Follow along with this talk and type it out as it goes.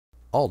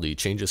Aldi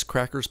changes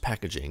crackers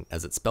packaging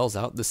as it spells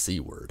out the C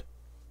word.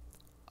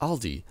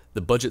 Aldi,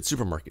 the budget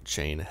supermarket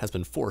chain, has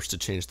been forced to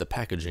change the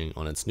packaging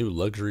on its new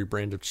luxury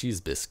brand of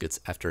cheese biscuits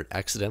after it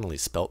accidentally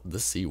spelt the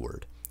C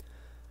word.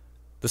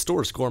 The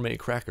store's gourmet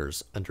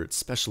crackers, under its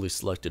specially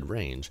selected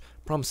range,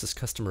 promises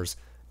customers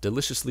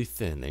deliciously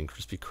thin and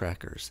crispy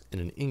crackers in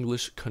an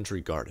English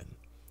country garden.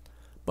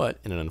 But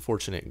in an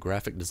unfortunate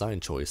graphic design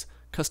choice,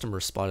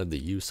 customers spotted the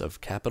use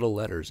of capital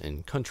letters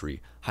in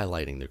country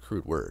highlighting the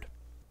crude word.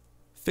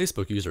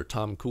 Facebook user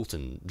Tom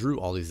Coulton drew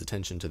Aldi's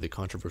attention to the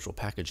controversial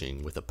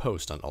packaging with a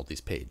post on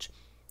Aldi's page.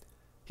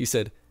 He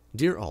said,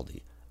 "Dear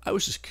Aldi, I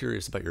was just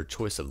curious about your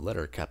choice of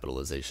letter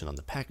capitalization on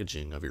the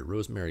packaging of your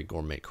Rosemary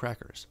Gourmet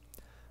crackers.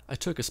 I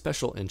took a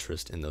special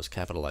interest in those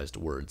capitalized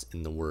words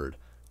in the word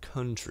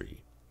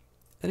country.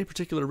 Any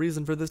particular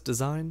reason for this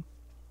design?"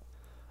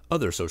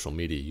 Other social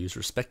media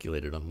users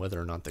speculated on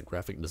whether or not the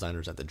graphic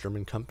designers at the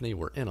German company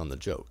were in on the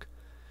joke.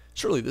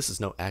 "Surely this is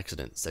no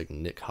accident," said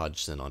Nick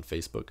Hodgson on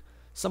Facebook.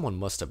 "Someone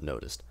must have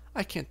noticed.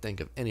 I can't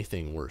think of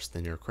anything worse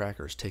than your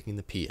crackers taking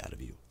the pee out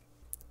of you."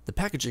 The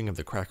packaging of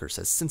the crackers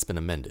has since been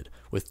amended,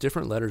 with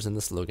different letters in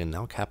the slogan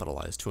now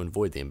capitalized to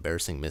avoid the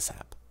embarrassing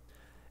mishap.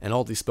 An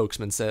Aldi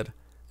spokesman said,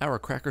 "Our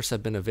crackers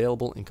have been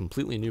available in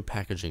completely new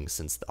packaging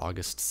since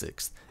August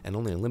 6th, and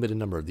only a limited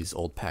number of these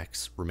old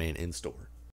packs remain in store."